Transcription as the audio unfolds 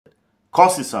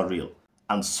Curses are real,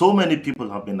 and so many people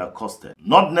have been accosted,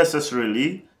 not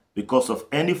necessarily because of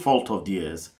any fault of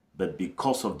theirs, but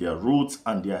because of their roots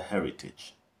and their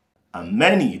heritage. And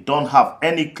many don't have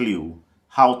any clue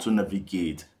how to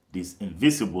navigate these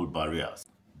invisible barriers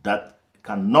that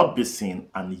cannot be seen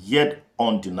and yet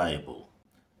undeniable.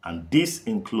 And this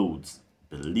includes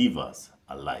believers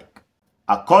alike.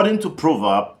 According to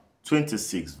Proverbs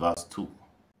 26 verse 2,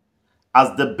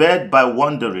 as the bird by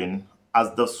wandering,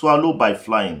 as the swallow by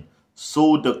flying,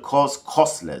 so the curse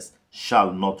causeless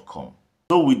shall not come.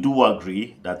 So we do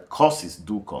agree that curses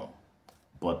do come,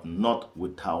 but not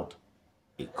without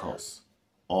a cause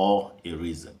or a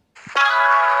reason.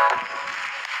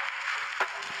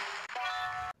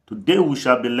 Today we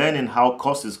shall be learning how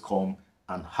curses come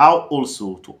and how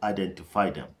also to identify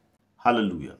them.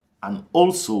 Hallelujah. And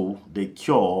also the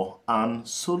cure and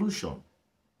solution.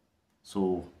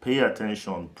 So pay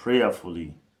attention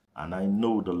prayerfully, and I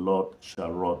know the Lord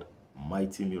shall wrought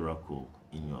mighty miracle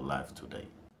in your life today.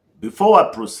 Before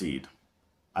I proceed,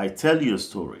 I tell you a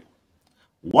story.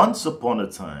 Once upon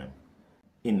a time,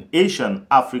 in Asian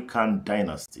African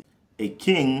dynasty, a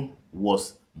king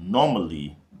was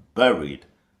normally buried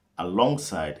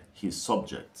alongside his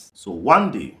subjects. So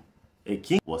one day, a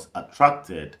king was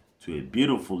attracted to a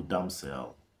beautiful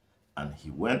damsel, and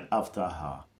he went after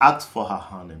her, asked for her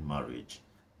hand in marriage,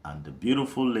 and the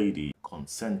beautiful lady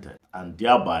consented and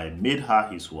thereby made her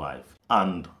his wife,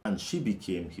 and she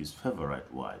became his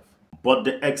favorite wife. But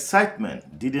the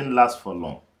excitement didn't last for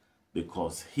long,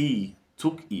 because he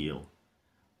took ill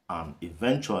and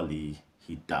eventually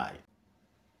he died.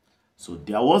 So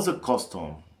there was a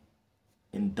custom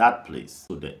in that place.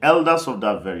 So the elders of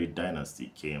that very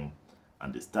dynasty came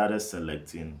and they started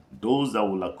selecting those that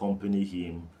will accompany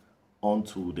him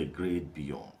onto the great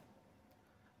beyond.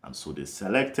 And so they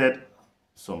selected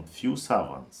some few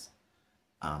servants,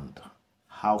 and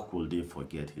how could they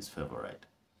forget his favorite?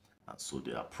 And so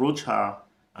they approached her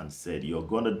and said, "You're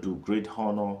going to do great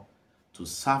honor to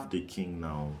serve the king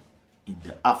now in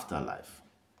the afterlife."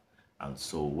 And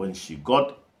so when she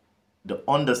got the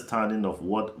understanding of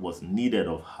what was needed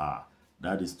of her,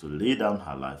 that is to lay down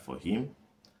her life for him,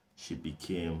 she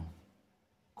became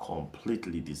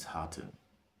completely disheartened,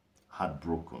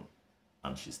 heartbroken,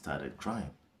 and she started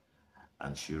crying.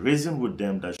 And she reasoned with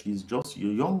them that she's just a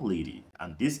young lady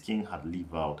and this king had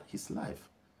lived out his life.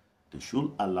 They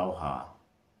should allow her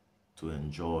to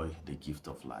enjoy the gift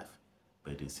of life.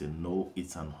 But they said, no,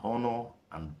 it's an honor,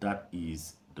 and that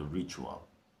is the ritual.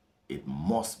 It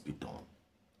must be done.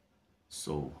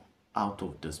 So out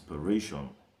of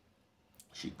desperation,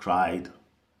 she cried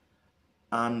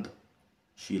and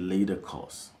she laid a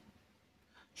curse.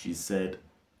 She said,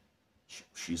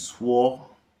 she swore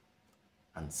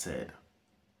and said,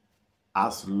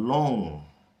 as long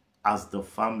as the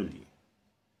family,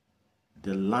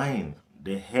 the line,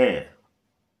 the hair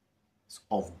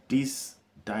of this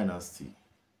dynasty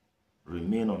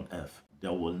remain on earth,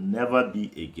 there will never be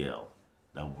a girl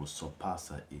that will surpass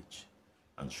her age.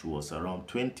 And she was around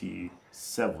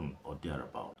 27 or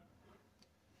thereabout.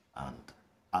 And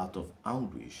out of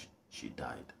anguish, she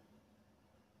died.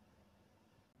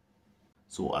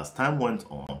 So as time went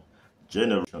on,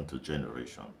 generation to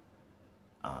generation,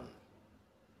 and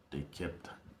they kept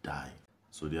dying.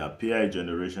 So there appeared a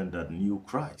generation that knew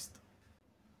Christ,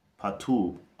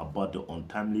 perturbed about the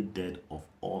untimely death of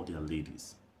all their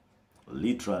ladies.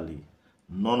 Literally,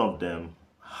 none of them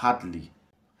hardly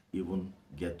even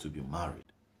get to be married.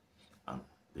 And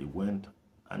they went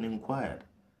and inquired,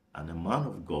 and a man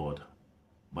of God,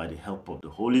 by the help of the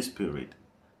Holy Spirit,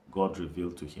 God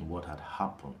revealed to him what had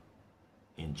happened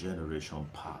in generation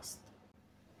past.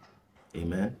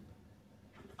 Amen.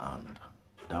 And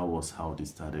that was how they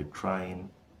started crying,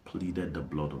 pleaded the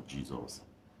blood of Jesus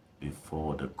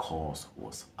before the cause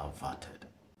was averted.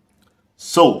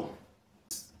 So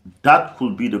that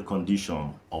could be the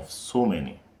condition of so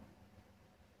many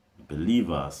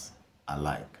believers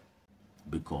alike,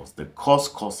 because the cause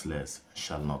causeless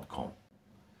shall not come.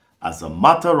 As a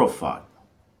matter of fact,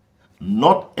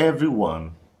 not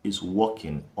everyone is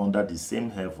walking under the same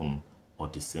heaven or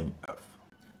the same earth.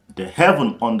 The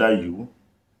heaven under you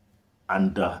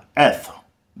and the earth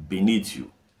beneath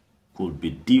you could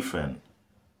be different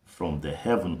from the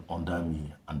heaven under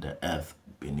me and the earth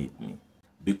beneath me.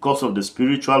 Because of the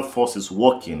spiritual forces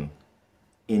working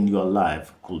in your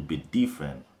life could be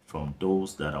different from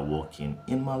those that are working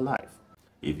in my life.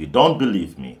 If you don't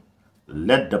believe me,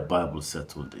 let the Bible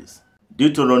settle this.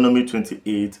 Deuteronomy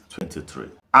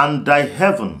 28:23. And thy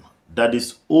heaven that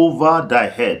is over thy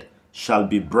head shall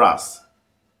be brass,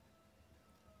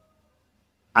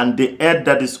 and the earth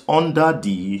that is under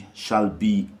thee shall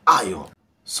be iron.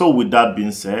 So with that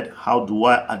being said, how do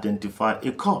I identify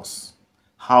a curse?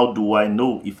 How do I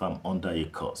know if I'm under a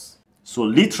curse? So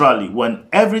literally, when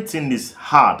everything is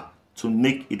hard to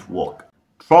make it work,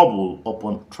 trouble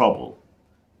upon trouble,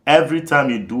 every time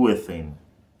you do a thing,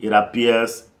 it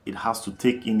appears it has to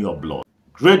take in your blood.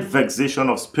 Great vexation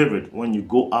of spirit when you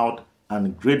go out,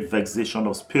 and great vexation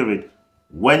of spirit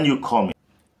when you come in.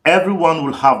 Everyone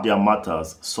will have their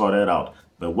matters sorted out,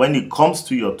 but when it comes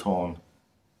to your turn,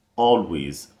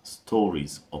 always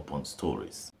stories upon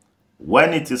stories.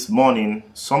 When it is morning,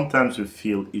 sometimes we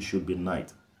feel it should be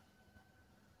night.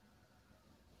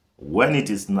 When it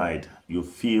is night, you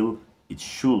feel it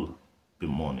should be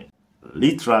morning.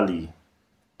 Literally,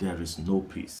 there is no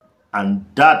peace. And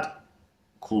that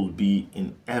could be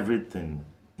in everything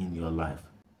in your life,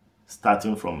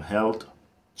 starting from health,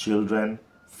 children,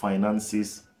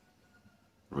 finances,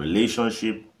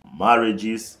 relationship,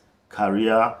 marriages,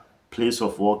 career, place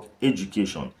of work,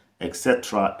 education,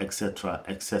 etc., etc.,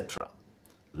 etc.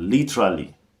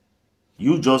 Literally,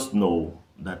 you just know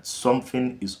that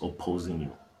something is opposing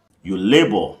you. You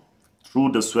labor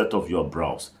through the sweat of your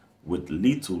brows with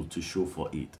little to show for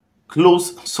it.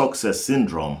 Close success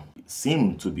syndrome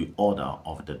seems to be order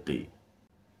of the day.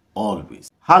 Always.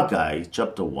 Haggai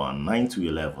chapter 1, 9 to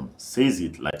 11 says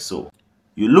it like so.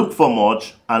 You look for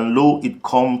much, and lo, it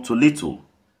come to little.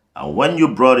 And when you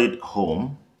brought it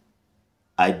home,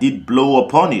 I did blow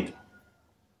upon it.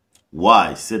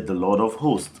 Why, said the Lord of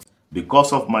hosts?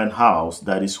 Because of mine house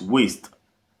that is waste,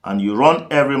 and you run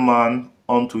every man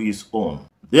unto his own.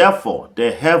 Therefore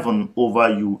the heaven over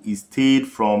you is stayed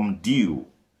from dew,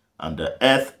 and the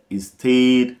earth is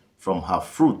stayed from her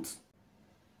fruit.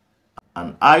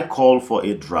 And I call for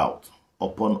a drought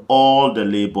upon all the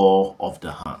labor of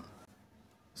the hand.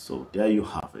 So there you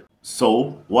have it.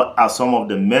 So what are some of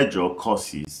the major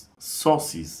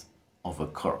sources of a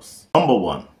curse? Number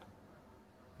one,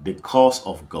 the curse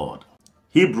of God.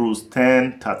 Hebrews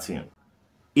 10:13.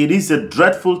 It is a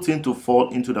dreadful thing to fall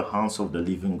into the hands of the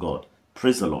living God.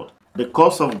 Praise the Lord. The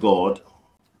curse of God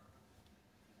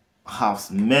has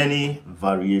many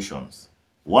variations.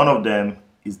 One of them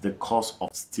is the curse of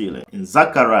stealing. In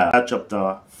Zechariah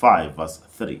chapter 5 verse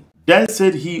 3. Then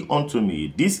said he unto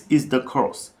me, this is the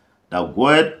curse that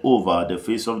goeth over the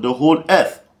face of the whole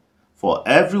earth. For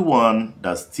everyone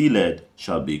that stealeth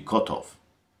shall be cut off,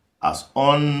 as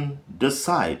on the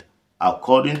side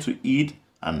according to it,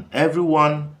 and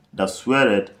everyone that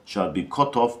sweareth shall be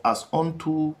cut off as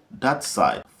unto that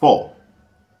side. 4.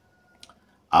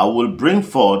 I will bring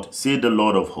forth, say the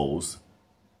Lord of hosts,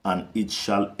 and it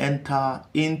shall enter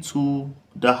into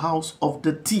the house of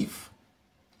the thief,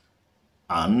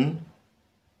 and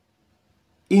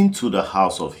into the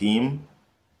house of him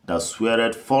that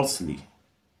sweareth falsely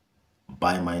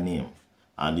by my name,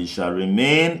 and it shall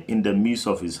remain in the midst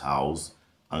of his house,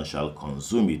 and shall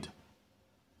consume it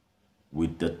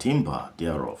with the timber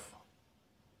thereof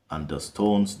and the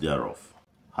stones thereof.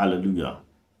 Hallelujah.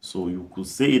 So you could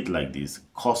say it like this: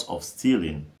 cause of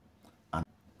stealing and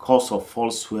cause of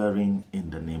false swearing in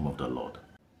the name of the Lord.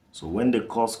 So when the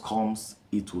curse comes,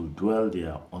 it will dwell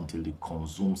there until it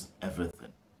consumes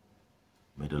everything.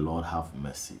 May the Lord have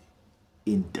mercy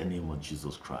in the name of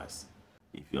Jesus Christ.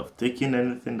 If you have taken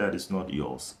anything that is not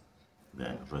yours,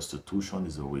 then restitution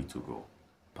is the way to go.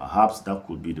 Perhaps that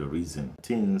could be the reason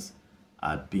things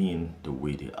are being the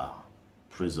way they are.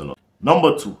 Praise the Lord.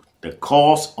 Number 2, the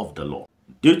curse of the law.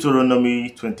 Deuteronomy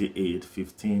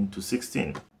 28:15 to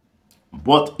 16.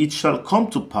 But it shall come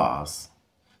to pass,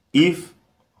 if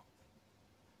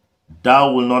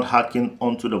thou wilt not hearken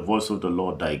unto the voice of the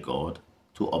Lord thy God,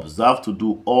 to observe to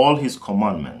do all his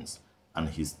commandments and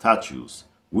his statutes,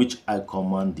 which I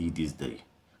command thee this day,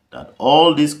 that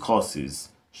all these curses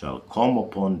shall come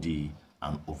upon thee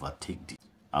and overtake thee.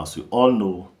 As we all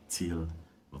know, till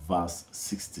verse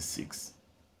 66.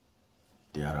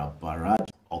 There are barrage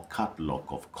or catalog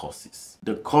of curses.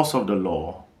 The curse of the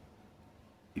law,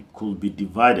 it could be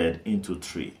divided into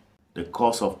 3. The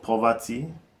curse of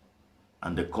poverty,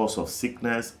 and the curse of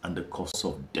sickness, and the curse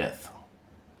of death.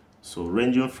 So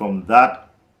ranging from that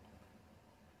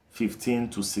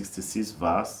 15 to 66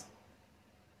 verse,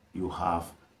 you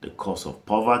have the curse of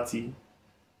poverty,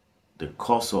 the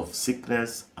curse of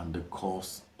sickness, and the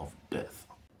curse of death.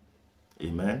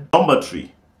 Amen. Number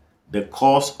 3, the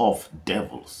curse of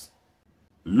devils.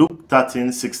 Luke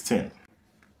 13:16.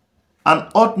 And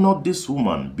ought not this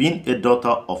woman, being a daughter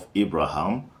of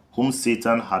Abraham, whom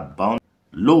Satan had bound,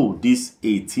 lo, these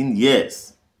 18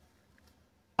 years,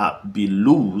 be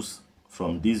loose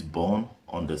from this bond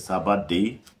on the Sabbath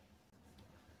day,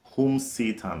 whom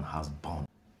Satan has bound?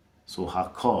 So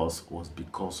her cause was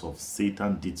because of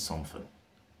Satan did something.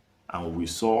 And we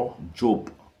saw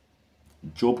Job.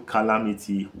 Job's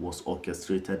calamity was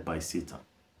orchestrated by Satan.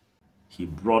 He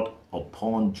brought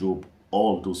upon Job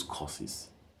all those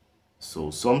causes.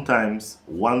 So sometimes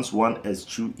once one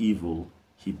eschews evil,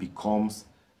 he becomes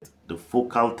the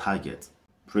focal target.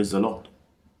 Praise the Lord.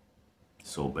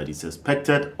 So, but it's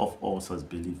expected of us as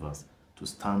believers to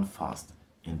stand fast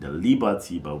in the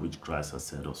liberty by which Christ has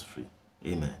set us free.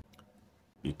 Amen.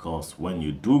 Because when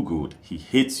you do good, he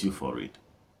hates you for it,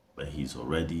 but he's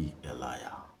already a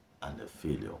liar and a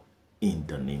failure in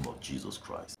the name of Jesus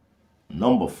Christ.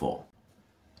 Number 4,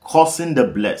 causing the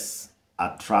blessed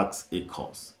attracts a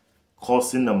curse.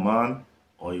 Causing a man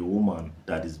or a woman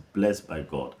that is blessed by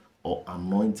God or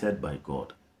anointed by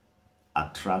God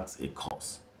attracts a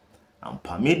curse. And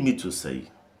permit me to say,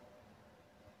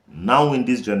 now in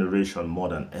this generation more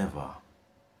than ever,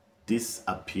 this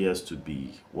appears to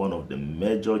be one of the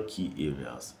major key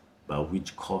areas by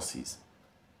which curses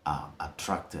are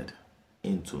attracted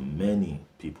into many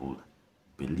people,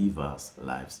 believers'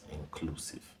 lives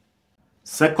inclusive.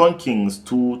 2 Kings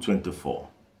 2:24.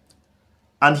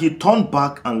 And he turned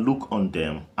back and looked on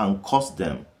them and cursed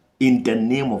them in the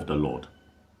name of the Lord.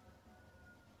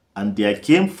 And there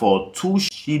came forth 2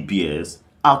 she-bears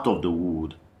out of the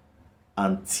wood,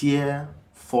 and tear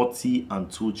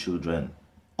 42 children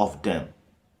of them.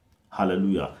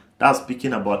 Hallelujah. That's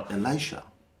speaking about Elisha.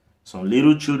 Some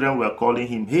little children were calling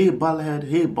him, hey, bald head,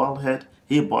 hey, bald head,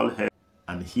 hey, bald head.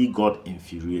 And he got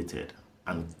infuriated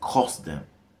and cursed them.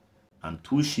 And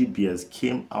 2 she-bears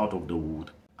came out of the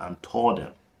wood and tore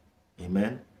them.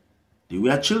 Amen. They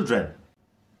were children.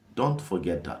 Don't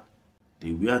forget that.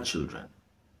 They were children.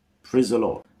 Praise the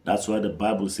Lord. That's why the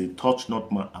Bible says, touch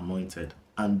not my anointed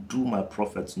and do my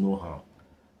prophets no harm.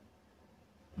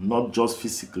 Not just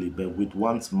physically, but with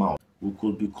one's mouth, we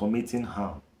could be committing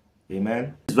harm.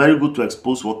 Amen. It's very good to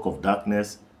expose work of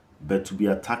darkness, but to be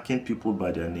attacking people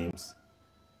by their names,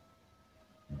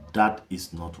 that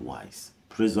is not wise.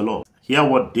 Praise the Lord. Hear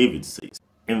what David says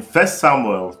in 1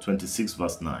 Samuel 26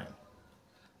 verse 9.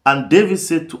 And David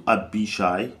said to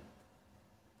Abishai,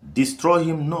 destroy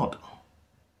him not.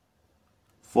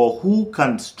 For who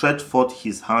can stretch forth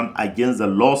his hand against the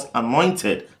Lord's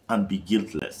anointed and be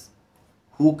guiltless?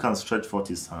 Who can stretch forth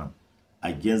his hand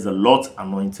against the Lord's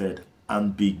anointed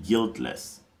and be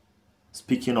guiltless?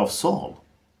 Speaking of Saul,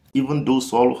 even though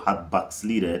Saul had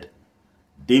backslided,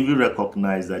 David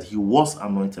recognized that he was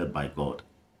anointed by God.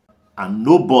 And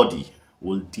nobody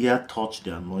will dare touch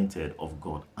the anointed of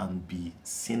God and be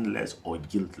sinless or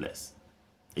guiltless.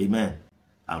 Amen.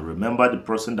 And remember, the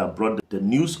person that brought the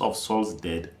news of Saul's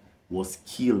death was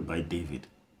killed by David.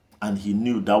 And he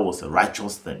knew that was a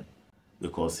righteous thing.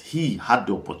 Because he had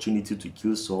the opportunity to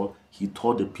kill Saul, he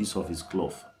tore the piece of his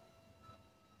cloth.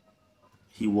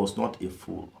 He was not a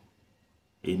fool.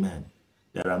 Amen.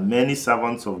 There are many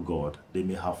servants of God. They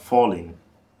may have fallen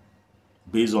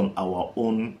based on our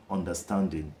own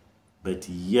understanding. But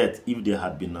yet, if they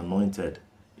had been anointed,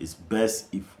 it's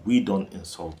best if we don't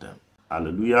insult them.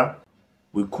 Hallelujah.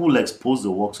 We could expose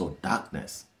the works of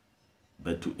darkness,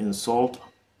 but to insult,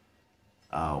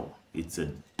 it's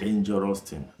a dangerous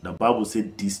thing. The Bible says,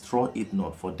 destroy it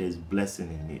not, for there is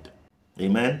blessing in it.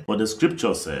 Amen. But the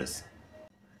scripture says,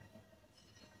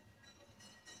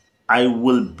 I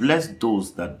will bless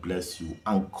those that bless you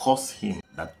and curse him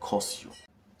that curse you.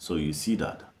 So you see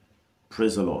that.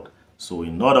 Praise the Lord. So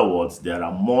in other words, there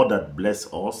are more that bless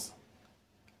us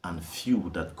and few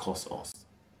that curse us.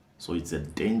 So it's a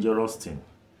dangerous thing.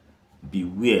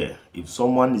 Beware. If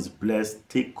someone is blessed,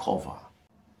 take cover.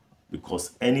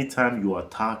 Because anytime you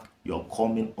attack, you're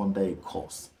coming under a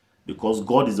curse. Because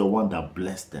God is the one that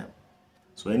blessed them.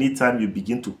 So anytime you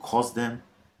begin to curse them,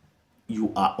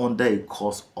 you are under a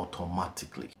curse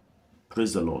automatically.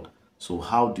 Praise the Lord. So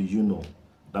how do you know?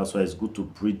 That's why it's good to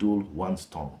bridle one's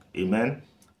tongue. Amen.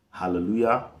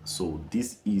 Hallelujah. So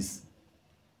this is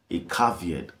a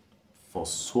caveat for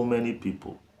so many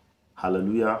people.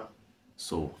 Hallelujah.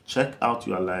 So check out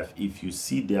your life. If you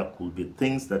see there could be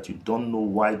things that you don't know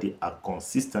why they are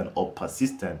consistent or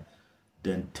persistent,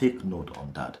 then take note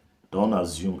on that. Don't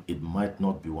assume it might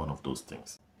not be one of those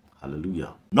things.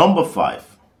 Hallelujah. Number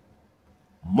 5,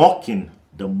 mocking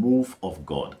the move of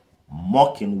God.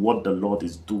 Mocking what the Lord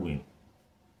is doing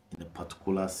in a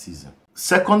particular season.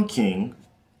 2 Kings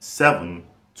 7,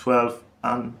 12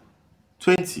 and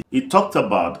 20. It talked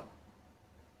about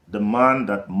the man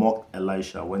that mocked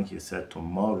Elisha when he said,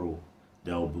 tomorrow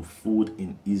there will be food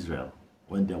in Israel.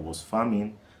 When there was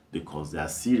famine, because the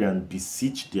Assyrians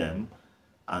besieged them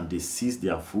and they seized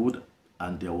their food,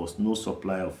 and there was no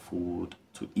supply of food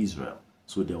to Israel.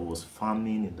 So there was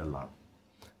famine in the land.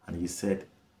 And he said,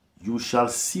 you shall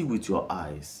see with your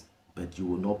eyes, but you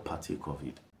will not partake of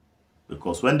it.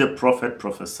 Because when the prophet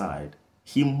prophesied,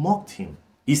 he mocked him.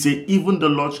 He said, even the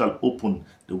Lord shall open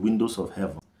the windows of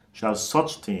heaven. Shall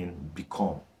such thing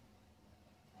become?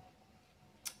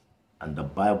 And the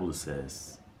Bible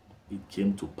says, it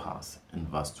came to pass in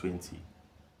verse 20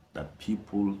 that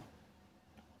people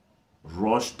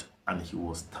rushed and he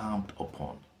was stamped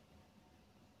upon.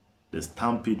 The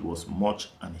stampede was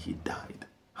much and he died.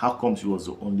 How come he was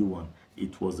the only one?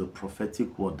 It was a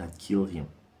prophetic word that killed him.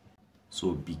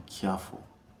 So be careful.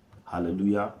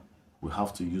 Hallelujah. We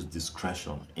have to use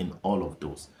discretion in all of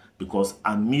those. Because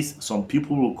amidst, some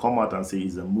people will come out and say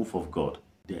it's a move of God.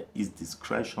 There is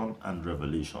discretion and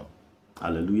revelation.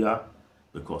 Hallelujah.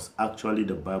 Because actually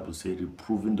the Bible says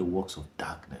reproving the works of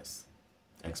darkness,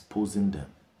 exposing them.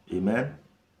 Amen.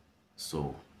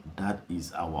 So that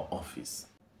is our office.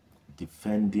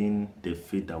 Defending the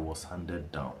faith that was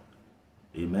handed down.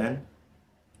 Amen.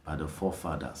 By the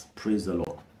forefathers. Praise the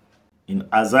Lord. In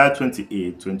Isaiah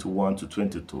 28, 21 to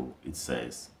 22, it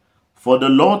says, for the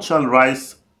Lord shall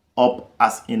rise up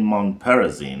as in Mount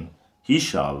Perazim, he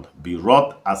shall be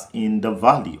wrought as in the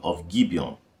valley of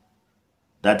Gibeon,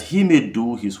 that he may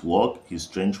do his work, his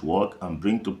strange work, and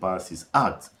bring to pass his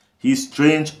act, his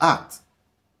strange act.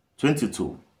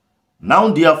 22. Now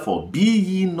therefore be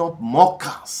ye not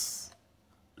mockers,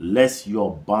 lest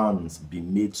your bands be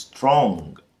made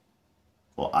strong.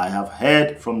 For I have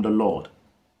heard from the Lord,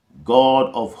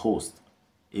 God of hosts,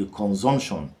 a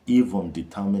consumption even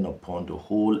determined upon the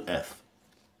whole earth.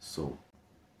 So,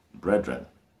 brethren,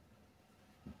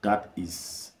 that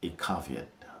is a caveat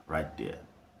right there.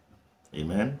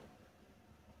 Amen.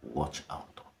 Watch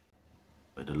out.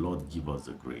 May the Lord give us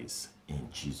the grace in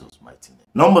Jesus' mighty name.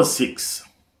 Number 6,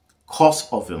 cause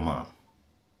of a man.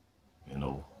 You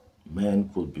know, men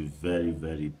could be very,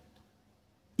 very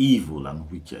evil and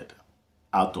wicked.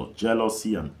 Out of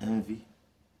jealousy and envy,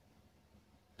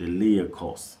 they lay a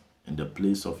curse in the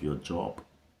place of your job,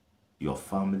 your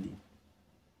family,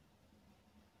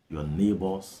 your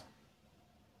neighbors,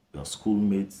 your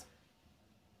schoolmates,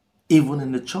 even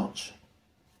in the church.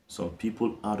 Some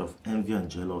people, out of envy and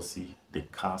jealousy, they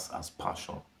cast as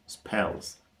passion,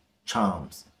 spells,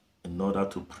 charms, in order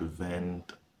to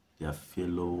prevent their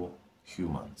fellow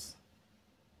humans.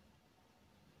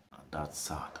 And that's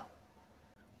sad.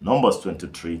 Numbers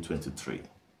 23:23.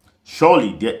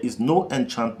 Surely there is no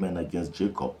enchantment against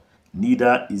Jacob,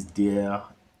 neither is there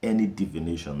any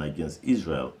divination against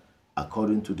Israel.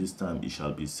 According to this time it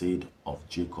shall be said of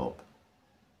Jacob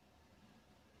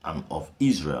and of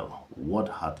Israel, what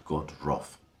hath God wrought?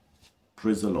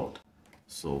 Praise the Lord.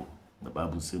 So the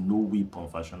Bible says, no weapon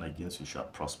fashioned against you shall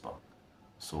prosper.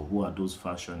 So who are those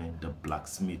fashioning? The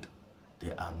blacksmith.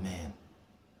 They are men.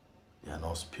 They are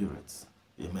not spirits.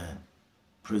 Amen.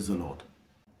 Praise the Lord.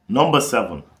 Number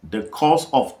 7, the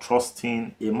cause of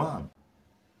trusting a man.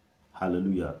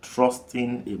 Hallelujah.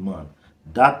 Trusting a man.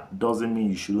 That doesn't mean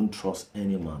you shouldn't trust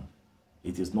any man.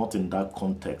 It is not in that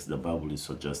context the Bible is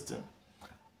suggesting.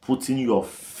 Putting your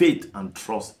faith and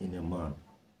trust in a man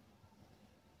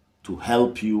to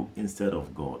help you instead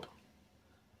of God.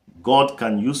 God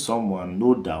can use someone,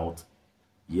 no doubt.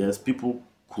 Yes, people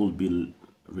could be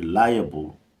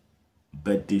reliable,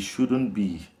 but they shouldn't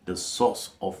be the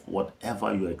source of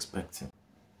whatever you're expecting.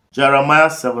 Jeremiah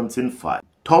 17:5.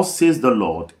 Thus says the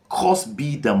Lord, cursed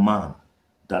be the man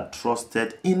that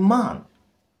trusted in man,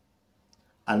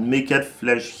 and maketh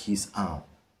flesh his arm,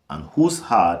 and whose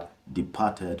heart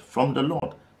departed from the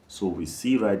Lord. So we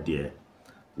see right there,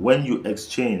 when you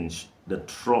exchange the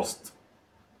trust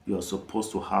you're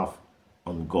supposed to have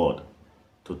on God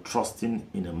to trusting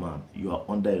in a man, you are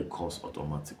under a curse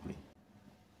automatically.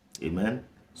 Amen.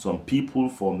 Some people,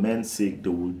 for men's sake, they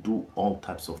will do all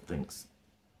types of things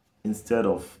instead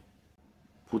of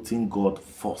putting God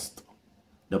first.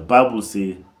 The Bible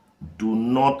says, do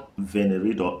not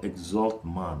venerate or exalt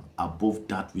man above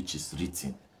that which is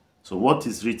written. So what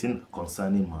is written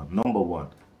concerning man? Number 1,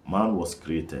 man was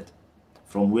created.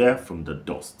 From where? From the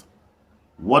dust.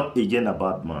 What again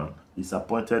about man? Is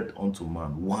appointed unto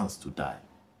man once to die.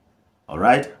 All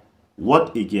right?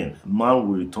 What again? Man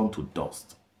will return to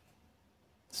dust.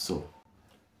 So,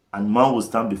 and man will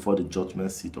stand before the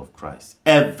judgment seat of Christ.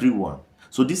 Everyone.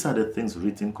 So these are the things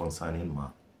written concerning man.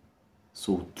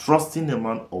 So trusting a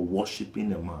man or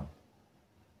worshiping a man,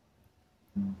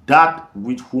 that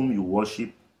with whom you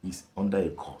worship is under a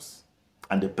curse.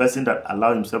 And the person that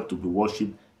allows himself to be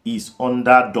worshipped is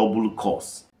under double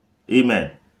curse.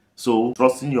 Amen. So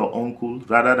trusting your uncle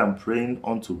rather than praying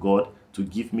unto God to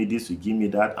give me this, to give me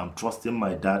that, I'm trusting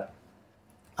my dad.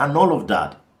 And all of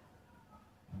that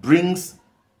brings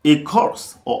a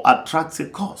curse or attracts a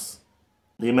curse.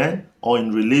 Amen? Or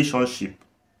in relationship.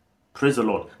 Praise the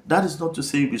Lord. That is not to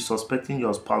say you be suspecting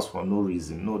your spouse for no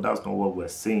reason. No, that's not what we're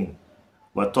saying.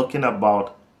 We're talking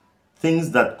about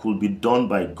things that could be done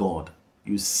by God.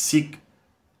 You seek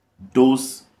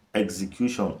those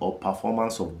execution or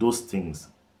performance of those things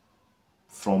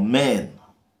from men.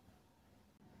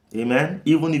 Amen.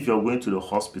 Even if you're going to the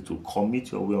hospital,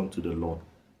 commit your way unto the Lord,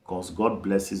 because God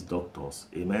blesses doctors,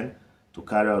 amen, to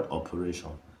carry out operation.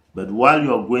 But while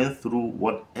you're going through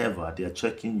whatever they're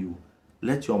checking you,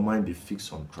 let your mind be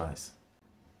fixed on Christ,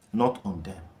 not on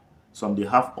them. Some, they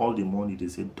have all the money. They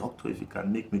say, doctor, if you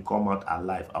can make me come out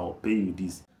alive, I will pay you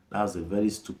this. That's a very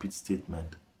stupid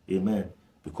statement. Amen.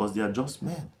 Because they are just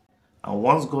men. And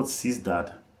once God sees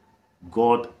that,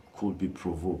 God could be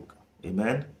provoked.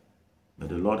 Amen. May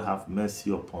the Lord have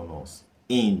mercy upon us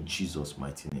in Jesus'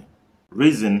 mighty name.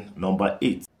 Reason number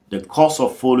 8. The cause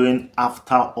of following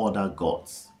after other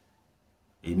gods.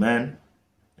 Amen.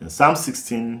 In Psalm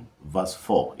 16 verse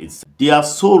 4, it says, their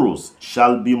sorrows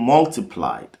shall be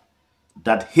multiplied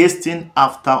that hasten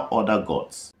after other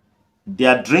gods.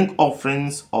 Their drink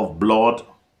offerings of blood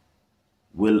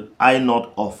will I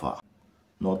not offer,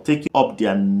 nor take up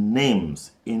their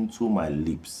names into my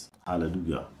lips.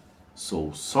 Hallelujah.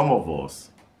 So some of us,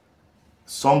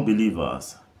 some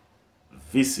believers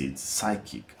visit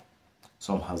psychic.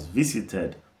 Some has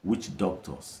visited witch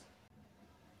doctors,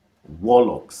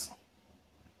 warlocks,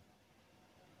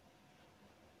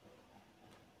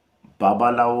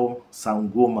 Babalawo,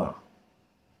 Sangoma,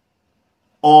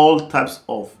 all types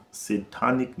of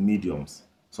satanic mediums.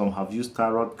 Some have used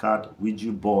tarot card,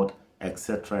 Ouija board,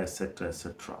 etc., etc.,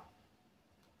 etc.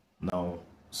 Now,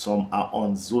 some are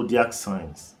on zodiac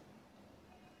signs.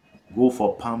 Go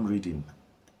for palm reading.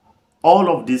 All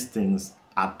of these things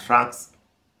attracts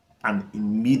an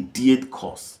immediate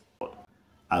cause.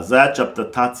 Isaiah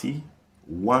chapter 30,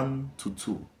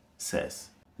 1-2 says,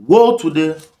 woe to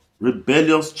the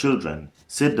rebellious children,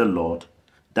 said the Lord,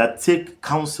 that take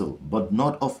counsel, but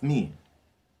not of me,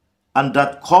 and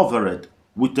that covereth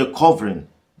with a covering,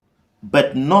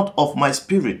 but not of my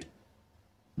spirit,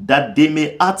 that they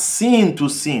may add sin to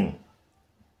sin,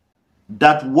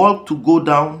 that walk to go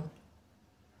down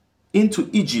into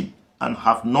Egypt, and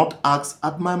have not asked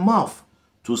at my mouth,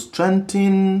 to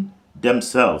strengthen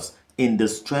themselves in the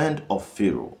strength of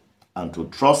Pharaoh, and to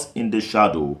trust in the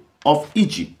shadow of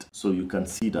Egypt. So you can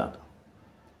see that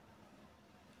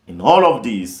in all of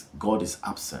these, God is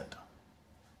absent.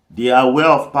 They are aware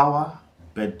of power,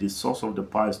 but the source of the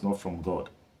power is not from God.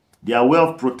 They are aware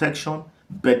of protection,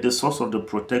 but the source of the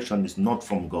protection is not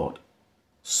from God.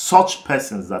 Such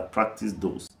persons that practice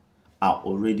those are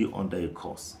already under a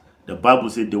curse. The Bible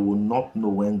says they will not know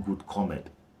when good cometh.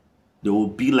 They will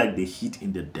be like the heat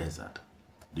in the desert.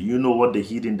 Do you know what the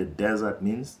heat in the desert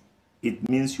means? It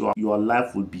means your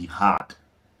life will be hard,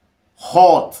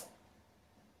 hot.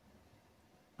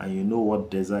 And you know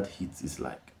what desert heat is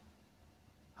like.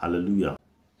 Hallelujah.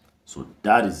 So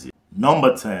that is it.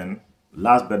 Number 10,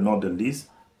 last but not the least,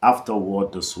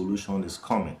 afterward the solution is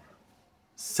coming.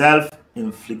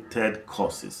 Self-inflicted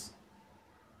curses.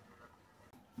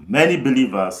 Many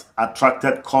believers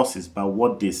attracted curses by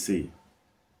what they say.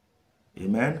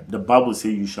 Amen. The Bible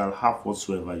says you shall have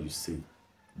whatsoever you say.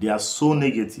 They are so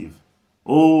negative.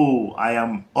 Oh, I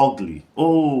am ugly.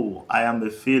 Oh, I am a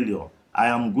failure. I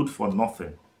am good for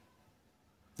nothing.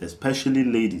 Especially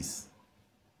ladies.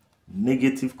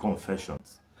 Negative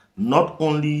confessions. Not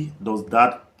only does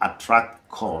that attract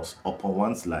curse upon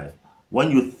one's life,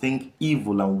 when you think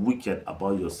evil and wicked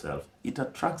about yourself, it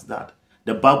attracts that.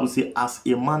 The Bible says, as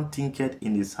a man thinketh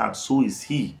in his heart, so is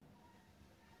he.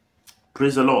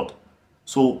 Praise the Lord.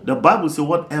 So the Bible says,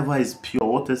 whatever is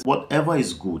pure, whatever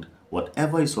is good,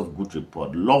 whatever is of good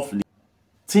report, lovely,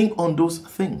 think on those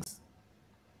things.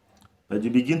 But you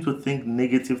begin to think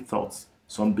negative thoughts.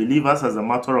 Some believers, as a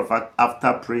matter of fact,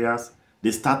 after prayers,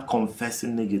 they start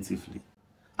confessing negatively.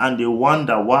 And they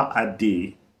wonder, why are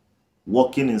they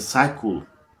walking in cycle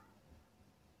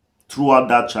throughout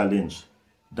that challenge?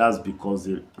 That's because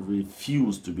they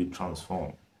refuse to be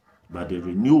transformed by the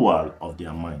renewal of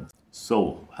their minds.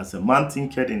 So, as a man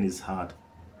thinketh in his heart,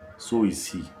 so is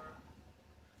he.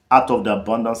 Out of the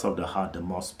abundance of the heart, the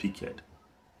mouth speaketh.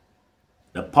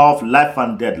 The power of life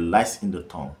and death lies in the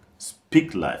tongue.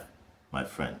 Speak life, my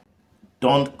friend.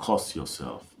 Don't curse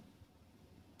yourself.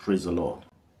 Praise the Lord.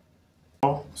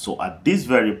 So at this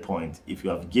very point, if you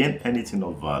have gained anything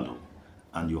of value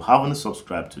and you haven't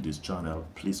subscribed to this channel,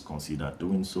 please consider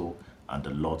doing so, and the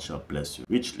Lord shall bless you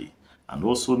richly. And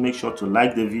also make sure to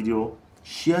like the video,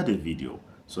 share the video,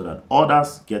 so that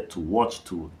others get to watch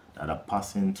too that are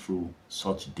passing through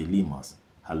such dilemmas.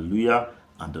 Hallelujah.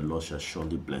 And the Lord shall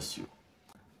surely bless you.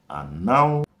 And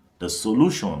now the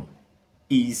solution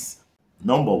is,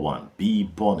 number one, be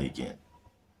born again.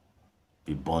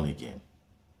 Be born again.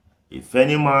 If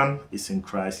any man is in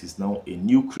Christ, is now a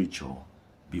new creature.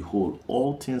 Behold,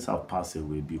 all things have passed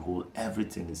away. Behold,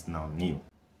 everything is now new.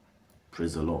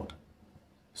 Praise the Lord.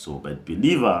 So, but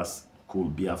believers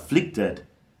could be afflicted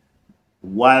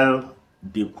while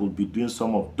they could be doing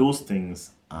some of those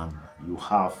things, and you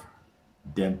have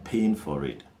them paying for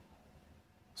it.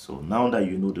 So now that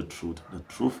you know the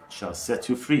truth shall set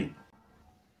you free.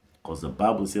 Because the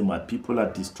Bible says, my people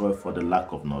are destroyed for the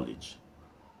lack of knowledge.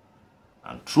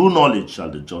 And through knowledge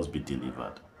shall the just be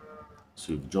delivered.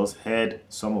 So you've just heard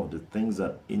some of the things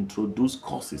that introduce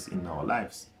causes in our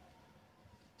lives.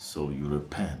 So you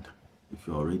repent if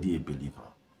you're already a believer.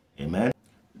 Amen.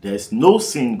 There's no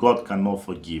sin God cannot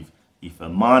forgive if a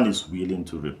man is willing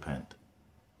to repent.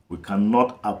 We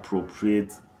cannot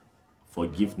appropriate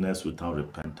forgiveness without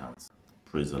repentance.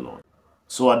 Praise the Lord.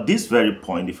 So at this very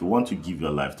point, if you want to give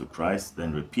your life to Christ,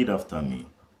 then repeat after me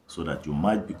so that you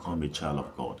might become a child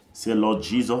of God. Say, Lord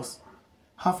Jesus,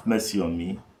 have mercy on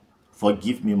me.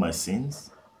 Forgive me my sins.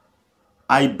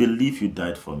 I believe you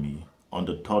died for me. On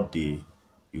the third day,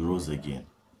 you rose again,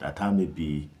 that I may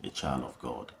be a child of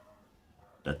God,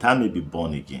 that I may be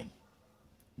born again.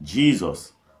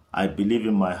 Jesus, I believe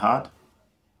in my heart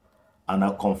and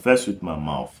I confess with my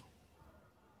mouth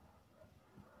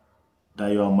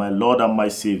that you are my Lord and my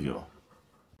Savior.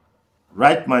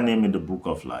 Write my name in the book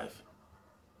of life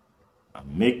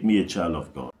and make me a child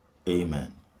of God.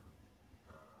 Amen.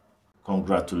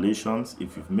 Congratulations.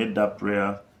 If you've made that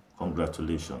prayer,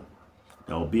 congratulations.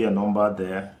 There will be a number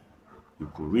there.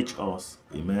 You could reach us,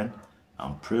 amen,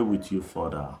 and pray with you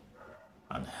further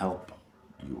and help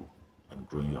you in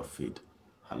growing your faith.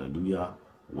 Hallelujah.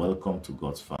 Welcome to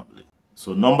God's family.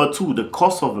 So number two, the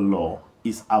curse of the law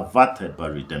is averted by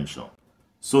redemption.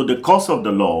 So the curse of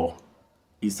the law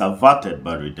is averted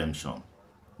by redemption.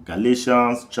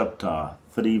 Galatians chapter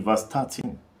 3 verse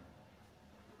 13.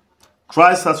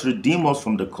 Christ has redeemed us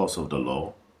from the curse of the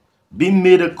law, being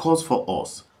made a curse for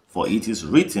us. For it is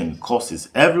written, curses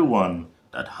everyone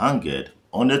that hangeth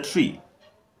on a tree.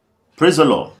 Praise the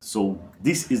Lord. So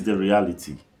this is the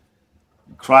reality.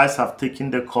 Christ have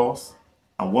taken the curse,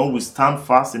 and when we stand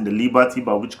fast in the liberty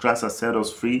by which Christ has set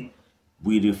us free,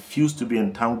 we refuse to be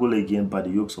entangled again by the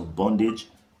yokes of bondage.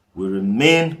 We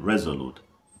remain resolute.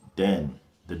 Then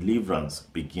deliverance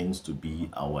begins to be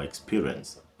our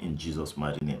experience in Jesus'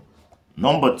 mighty name.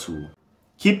 Number two,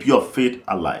 keep your faith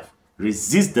alive.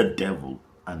 Resist the devil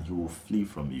and he will flee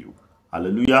from you.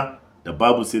 Hallelujah. The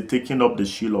Bible says, taking up the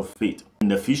shield of faith.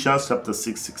 In Ephesians chapter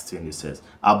 6:16, it says,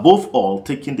 above all,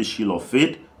 taking the shield of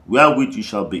faith, wherewith you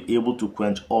shall be able to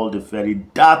quench all the fiery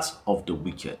darts of the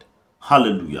wicked.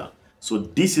 Hallelujah. So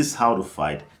this is how to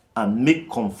fight and make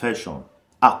confession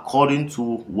according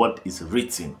to what is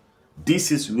written.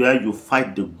 This is where you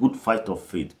fight the good fight of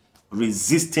faith,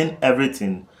 resisting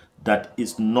everything that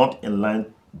is not in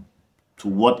line to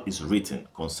what is written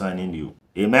concerning you.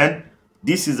 Amen.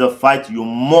 This is a fight you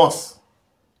must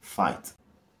fight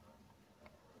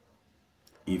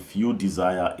if you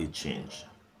desire a change.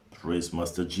 Praise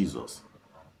Master Jesus.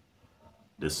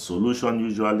 The solution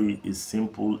usually is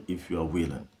simple if you are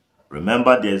willing.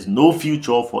 Remember, there is no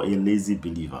future for a lazy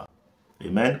believer.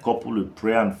 Amen. Coupled with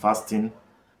prayer and fasting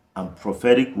and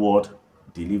prophetic word,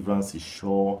 deliverance is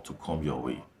sure to come your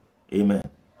way. Amen.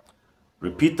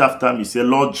 Repeat after me. Say,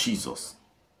 Lord Jesus,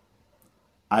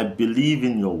 I believe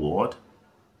in your word.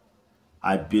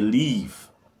 I believe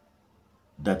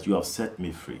that you have set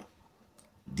me free.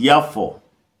 Therefore,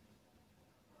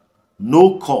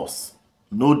 no curse,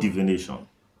 no divination,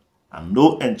 and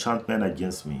no enchantment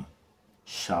against me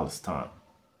shall stand.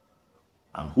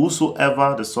 And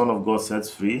whosoever the Son of God sets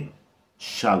free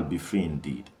shall be free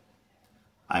indeed.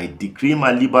 I decree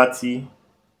my liberty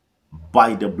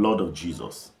by the blood of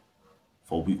Jesus.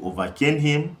 For we overcame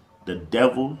him, the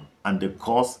devil, and the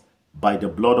curse by the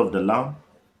blood of the Lamb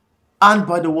and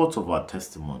by the words of our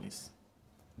testimonies.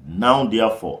 Now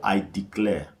therefore I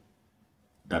declare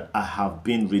that I have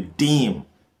been redeemed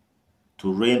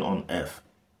to reign on earth,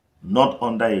 not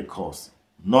under a curse,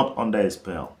 not under a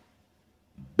spell,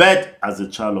 but as a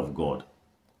child of God,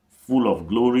 full of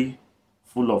glory,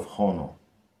 full of honor.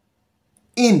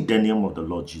 In the name of the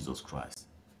Lord Jesus Christ,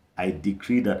 I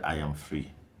decree that I am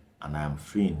free, and I am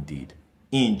free indeed.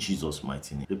 In Jesus'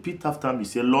 mighty name. Repeat after me.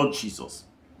 Say, Lord Jesus,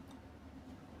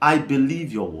 I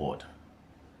believe your word,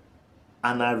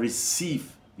 and I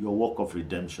receive your work of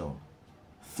redemption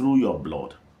through your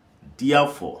blood.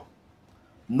 Therefore,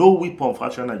 no weapon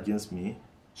fashioned against me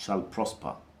shall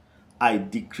prosper. I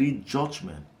decree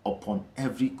judgment upon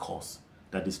every cause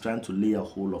that is trying to lay a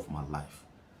hold of my life.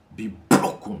 Be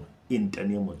broken in the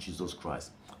name of Jesus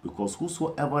Christ. Because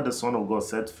whosoever the Son of God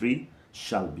set free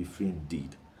shall be free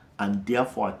indeed. And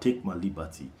therefore I take my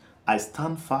liberty. I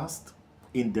stand fast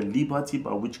in the liberty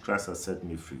by which Christ has set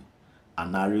me free.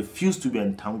 And I refuse to be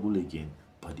entangled again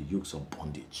by the yokes of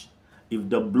bondage. If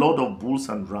the blood of bulls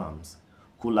and rams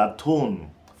could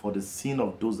atone for the sin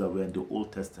of those that were in the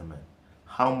Old Testament,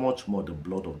 how much more the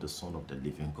blood of the Son of the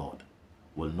living God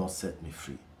will not set me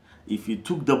free? If he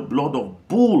took the blood of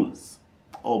bulls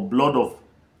or blood of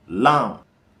lamb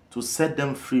to set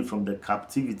them free from the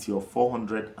captivity of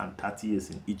 430 years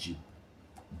in Egypt,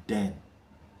 then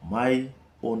my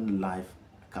own life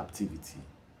captivity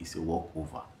is a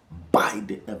walkover by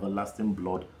the everlasting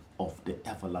blood of the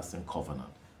everlasting covenant,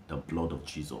 the blood of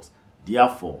Jesus.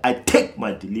 Therefore, I take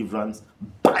my deliverance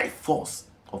by force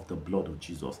of the blood of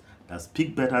Jesus that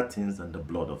speak better things than the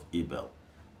blood of Abel.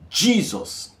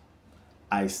 Jesus,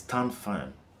 I stand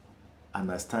firm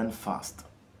and I stand fast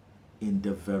in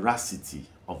the veracity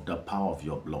of the power of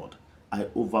your blood. I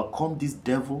overcome this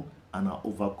devil and I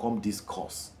overcome this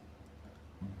curse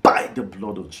by the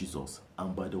blood of Jesus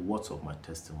and by the words of my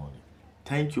testimony.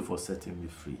 Thank you for setting me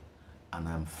free, and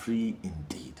I'm free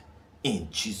indeed in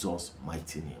Jesus'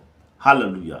 mighty name.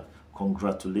 Hallelujah.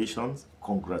 Congratulations,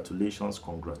 congratulations,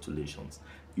 congratulations.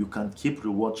 You can keep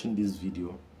rewatching this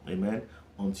video, amen,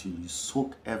 until you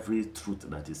soak every truth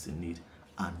that is in it,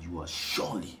 and you are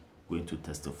surely going to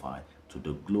testify to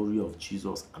the glory of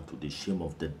Jesus and to the shame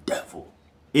of the devil.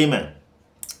 Amen.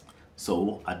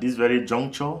 So at this very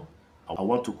juncture, I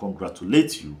want to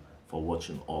congratulate you for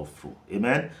watching all through.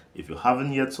 Amen. If you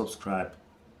haven't yet subscribed,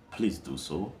 please do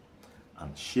so,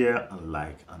 and share and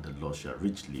like, and the Lord shall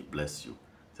richly bless you.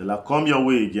 Till I come your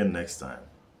way again next time.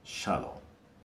 Shalom.